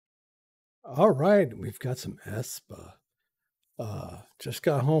All right, we've got some aespa. Just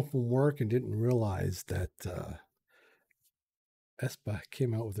got home from work and didn't realize that aespa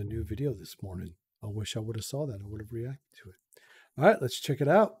came out with a new video this morning. I wish I would have saw that. I would have reacted to it. All right, let's check it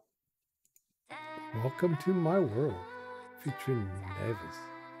out. Welcome to my world, featuring Nevis.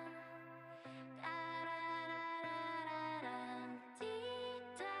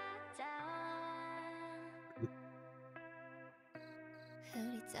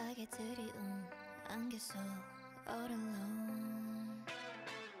 흐릿하게 드리운 안개 속 all alone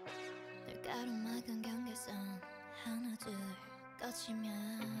늘 가로막은 경계선 하나 둘 거치면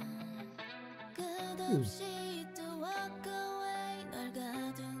끝없이 또 walk away 널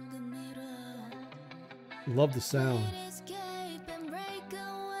가둔 미러 Love the sound. escape and break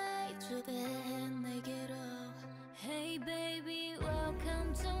away 주대해 내게로 Hey baby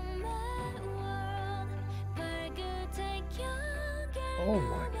welcome to my world 발끝에 Oh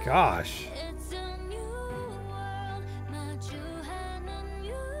my gosh. It's a new world 마주하는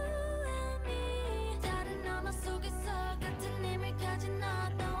you and me 다른 언어 속에서 같은 힘을 가진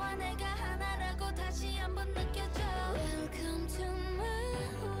너와 내가 하나라고 다시 한번 느껴져 Welcome to my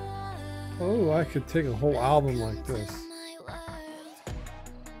world Oh, I could take a whole album like this.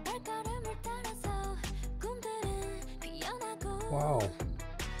 Wow.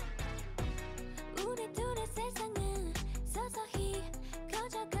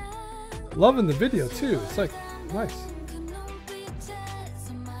 Loving the video too. It's like nice.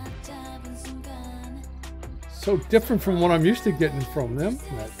 So different from what I'm used to getting from them.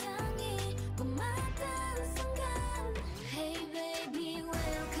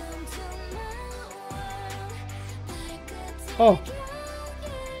 Oh,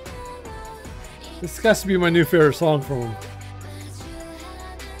 this has to be my new favorite song from them.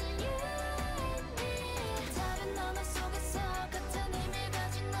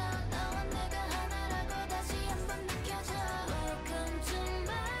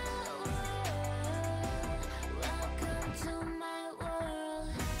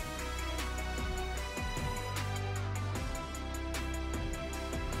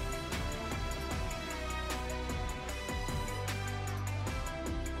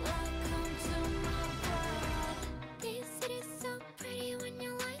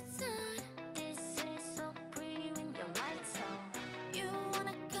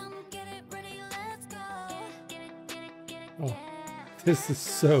 Oh, this is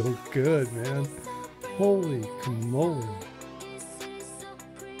so good, man. Holy moly.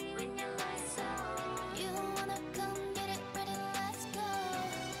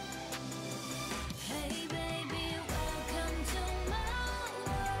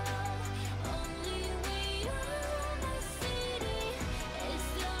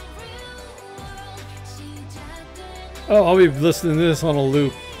 Oh, I'll be listening to this on a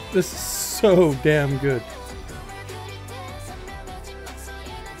loop. This is so damn good.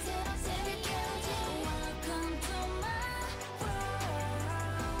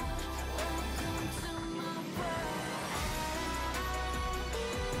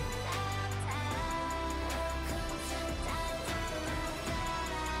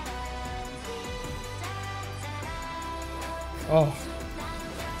 Oh,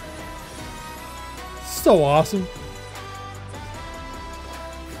 so awesome.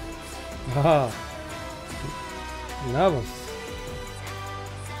 Ah, nævis.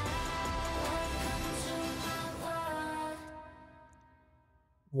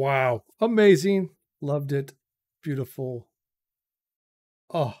 Wow, amazing. Loved it. Beautiful.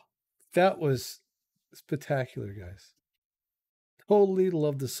 Oh, that was spectacular, guys. Totally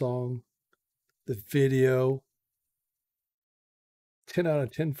loved the song, the video. 10 out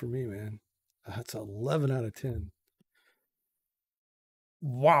of 10 for me, man. That's 11 out of 10.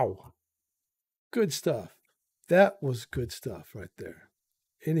 Wow. Good stuff. That was good stuff right there.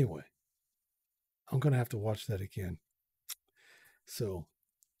 Anyway, I'm going to have to watch that again. So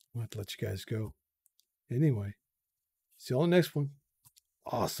I'm going to let you guys go. Anyway, see you on the next one.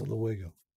 Hasta luego.